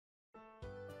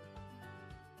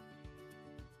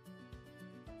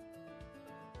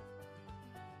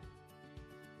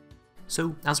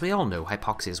So, as we all know,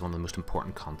 hypoxia is one of the most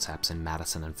important concepts in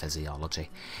medicine and physiology.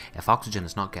 If oxygen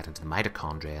is not getting to the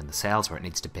mitochondria and the cells where it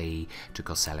needs to be to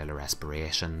cause cellular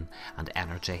respiration and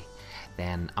energy,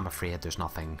 then I'm afraid there's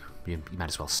nothing, you might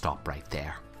as well stop right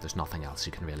there. There's nothing else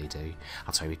you can really do.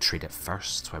 That's why we treat it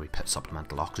first. That's why we put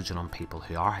supplemental oxygen on people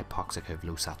who are hypoxic, who have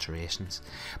low saturations.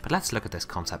 But let's look at this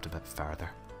concept a bit further.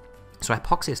 So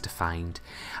hypoxia is defined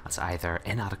as either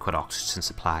inadequate oxygen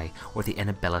supply or the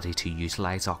inability to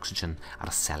utilise oxygen at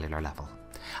a cellular level.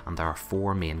 And there are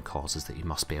four main causes that you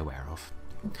must be aware of.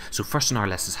 So first on our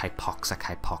list is hypoxic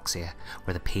hypoxia,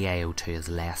 where the PaO2 is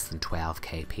less than 12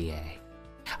 kPa.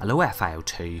 A low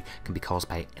FiO2 can be caused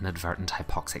by inadvertent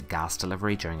hypoxic gas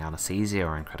delivery during anaesthesia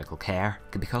or in critical care.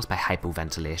 It can be caused by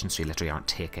hypoventilation, so you literally aren't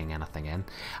taking anything in,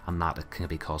 and that can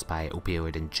be caused by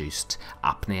opioid-induced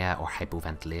apnea or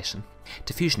hypoventilation.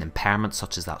 Diffusion impairment,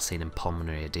 such as that seen in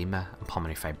pulmonary edema and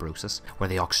pulmonary fibrosis, where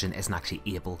the oxygen isn't actually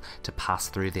able to pass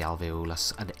through the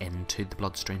alveolus and into the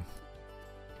bloodstream.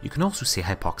 You can also see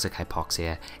hypoxic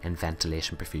hypoxia in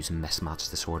ventilation perfusion mismatch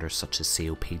disorders such as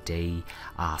COPD,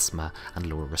 asthma and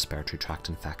lower respiratory tract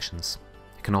infections.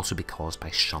 It can also be caused by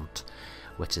shunt,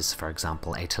 which is, for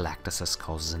example, atelectasis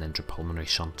causes an intrapulmonary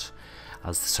shunt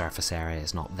as the surface area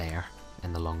is not there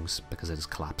in the lungs because it is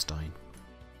collapsed down.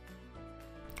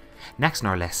 Next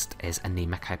on our list is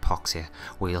anemic hypoxia,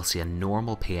 where you'll see a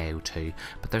normal PaO2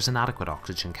 but there's inadequate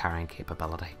oxygen carrying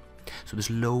capability. So there's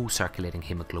low circulating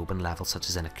hemoglobin levels such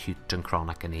as in acute and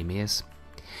chronic anemias,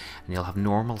 and you'll have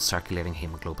normal circulating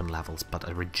hemoglobin levels but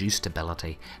a reduced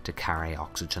ability to carry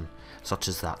oxygen, such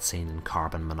as that seen in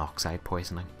carbon monoxide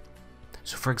poisoning.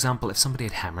 So for example, if somebody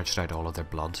had hemorrhaged out all of their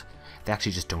blood, they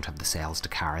actually just don't have the cells to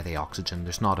carry the oxygen.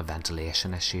 There's not a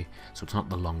ventilation issue, so it's not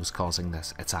the lungs causing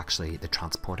this, it's actually the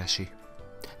transport issue.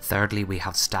 Thirdly, we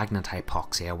have stagnant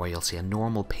hypoxia, where you'll see a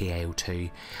normal PaO2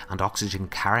 and oxygen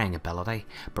carrying ability,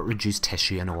 but reduced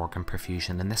tissue and organ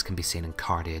perfusion, and this can be seen in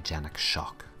cardiogenic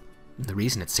shock. The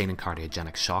reason it's seen in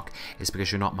cardiogenic shock is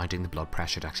because you're not mounting the blood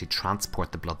pressure to actually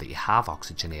transport the blood that you have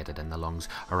oxygenated in the lungs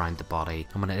around the body,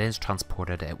 and when it is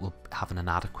transported it will have an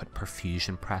inadequate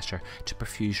perfusion pressure to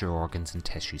perfuse your organs and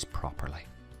tissues properly.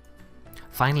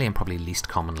 Finally, and probably least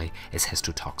commonly, is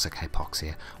histotoxic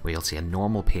hypoxia, where you'll see a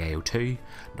normal PaO2,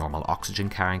 normal oxygen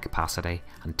carrying capacity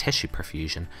and tissue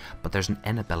perfusion, but there's an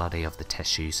inability of the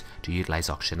tissues to utilise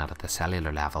oxygen at the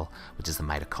cellular level, which is the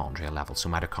mitochondrial level. So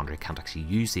mitochondria can't actually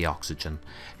use the oxygen,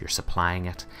 you're supplying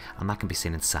it, and that can be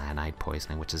seen in cyanide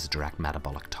poisoning, which is a direct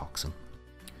metabolic toxin.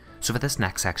 So for this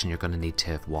next section you're going to need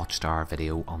to have watched our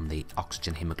video on the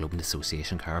oxygen hemoglobin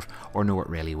dissociation curve or know it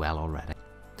really well already.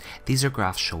 These are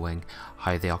graphs showing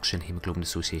how the oxygen hemoglobin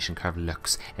dissociation curve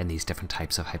looks in these different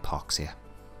types of hypoxia.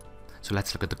 So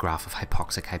let's look at the graph of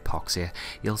hypoxic hypoxia.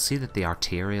 You'll see that the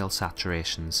arterial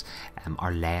saturations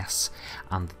are less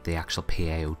and the actual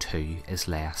PaO2 is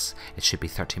less. It should be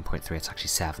 13.3, it's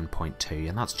actually 7.2,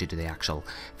 and that's due to the actual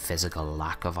physical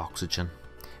lack of oxygen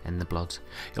in the blood.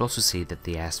 You'll also see that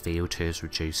the SVO2 is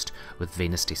reduced with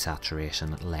venous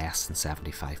desaturation at less than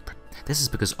 75%. This is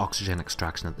because oxygen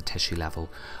extraction at the tissue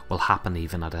level will happen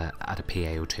even at a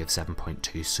PaO2 of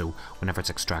 7.2, so whenever it's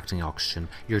extracting oxygen,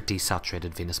 your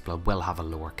desaturated venous blood will have a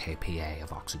lower kPa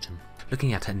of oxygen.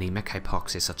 Looking at anemic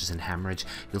hypoxia such as in hemorrhage,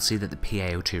 you'll see that the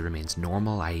PaO2 remains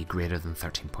normal, i.e. greater than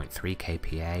 13.3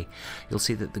 kPa. You'll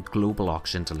see that the global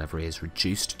oxygen delivery is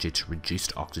reduced due to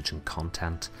reduced oxygen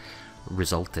content.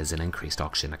 Result is an increased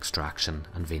oxygen extraction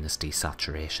and venous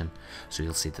desaturation. So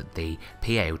you'll see that the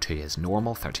PaO2 is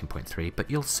normal, 13.3, but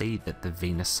you'll see that the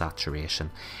venous saturation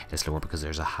is lower because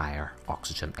there's a higher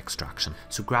oxygen extraction.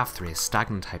 So graph 3 is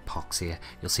stagnant hypoxia.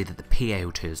 You'll see that the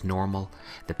PaO2 is normal,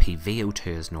 the PVO2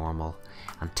 is normal,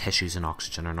 and tissues and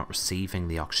oxygen are not receiving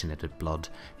the oxygenated blood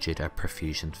due to a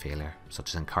perfusion failure, such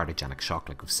as in cardiogenic shock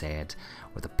like we've said,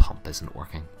 where the pump isn't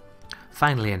working.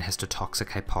 Finally, in histotoxic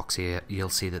hypoxia, you'll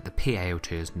see that the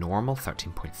PaO2 is normal,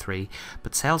 13.3,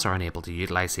 but cells are unable to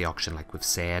utilise the oxygen like we've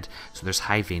said, so there's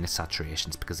high venous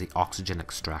saturations because the oxygen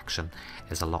extraction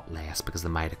is a lot less because the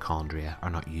mitochondria are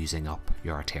not using up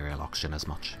your arterial oxygen as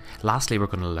much. Lastly, we're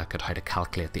going to look at how to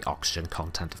calculate the oxygen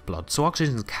content of blood. So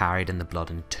oxygen is carried in the blood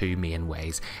in two main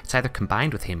ways. It's either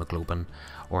combined with hemoglobin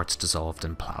or it's dissolved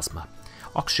in plasma.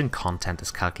 Oxygen content is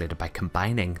calculated by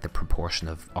combining the proportion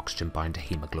of oxygen bound to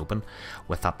hemoglobin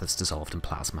with that that's dissolved in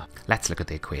plasma. Let's look at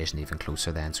the equation even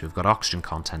closer then. So we've got oxygen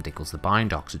content equals the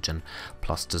bound oxygen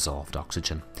plus dissolved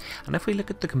oxygen. And if we look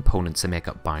at the components that make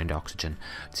up bound oxygen,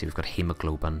 see we've got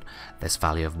hemoglobin, this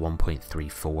value of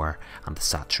 1.34, and the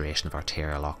saturation of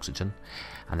arterial oxygen.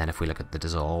 And then if we look at the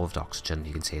dissolved oxygen,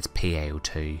 you can see it's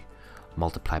PaO2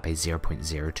 multiplied by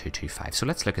 0.0225. So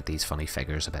let's look at these funny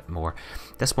figures a bit more.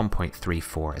 This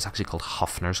 1.34 is actually called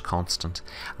Höfner's constant,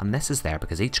 and this is there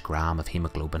because each gram of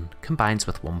hemoglobin combines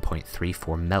with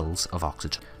 1.34 mils of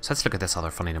oxygen. So let's look at this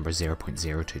other funny number,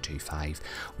 0.0225.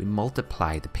 We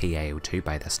multiply the PaO2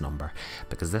 by this number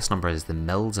because this number is the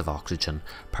mils of oxygen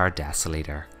per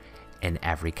deciliter in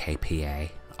every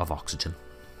kPa of oxygen.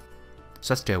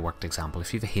 So let's do a worked example.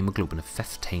 If you have a hemoglobin of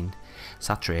 15,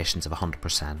 saturations of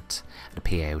 100% and a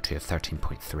PaO2 of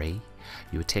 13.3,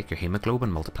 you would take your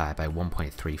hemoglobin, multiply it by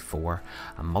 1.34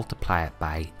 and multiply it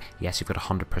by, yes, you've got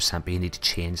 100%, but you need to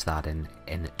change that in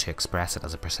to express it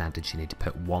as a percentage. You need to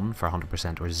put 1 for 100%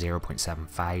 or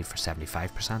 0.75 for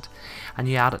 75%, and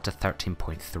you add it to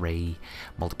 13.3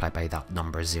 multiplied by that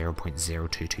number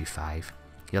 0.0225.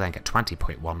 You'll then get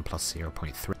 20.1 plus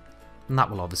 0.3. And that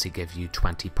will obviously give you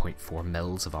 20.4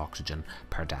 mils of oxygen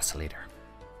per deciliter.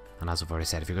 And as I've already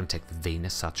said, if you're going to take the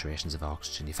venous saturations of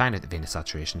oxygen, you find out the venous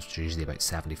saturations, which are usually about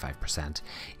 75%,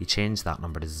 you change that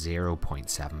number to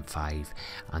 0.75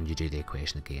 and you do the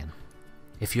equation again.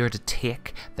 If you were to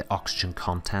take the oxygen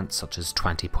content, such as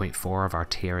 20.4 of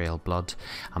arterial blood,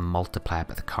 and multiply it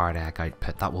by the cardiac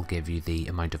output, that will give you the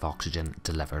amount of oxygen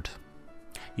delivered.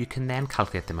 You can then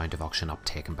calculate the amount of oxygen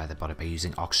uptaken by the body by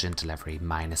using oxygen delivery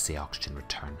minus the oxygen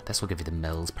return. This will give you the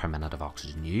mils per minute of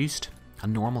oxygen used. A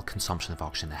normal consumption of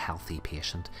oxygen in a healthy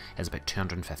patient is about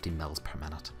 250 mils per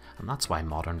minute, and that's why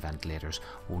modern ventilators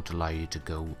won't allow you to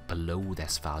go below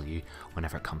this value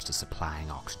whenever it comes to supplying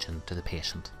oxygen to the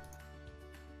patient.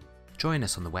 Join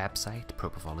us on the website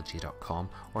prophysiology.com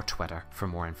or Twitter for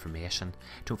more information.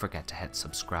 Don't forget to hit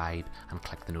subscribe and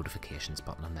click the notifications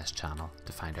button on this channel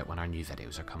to find out when our new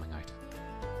videos are coming out.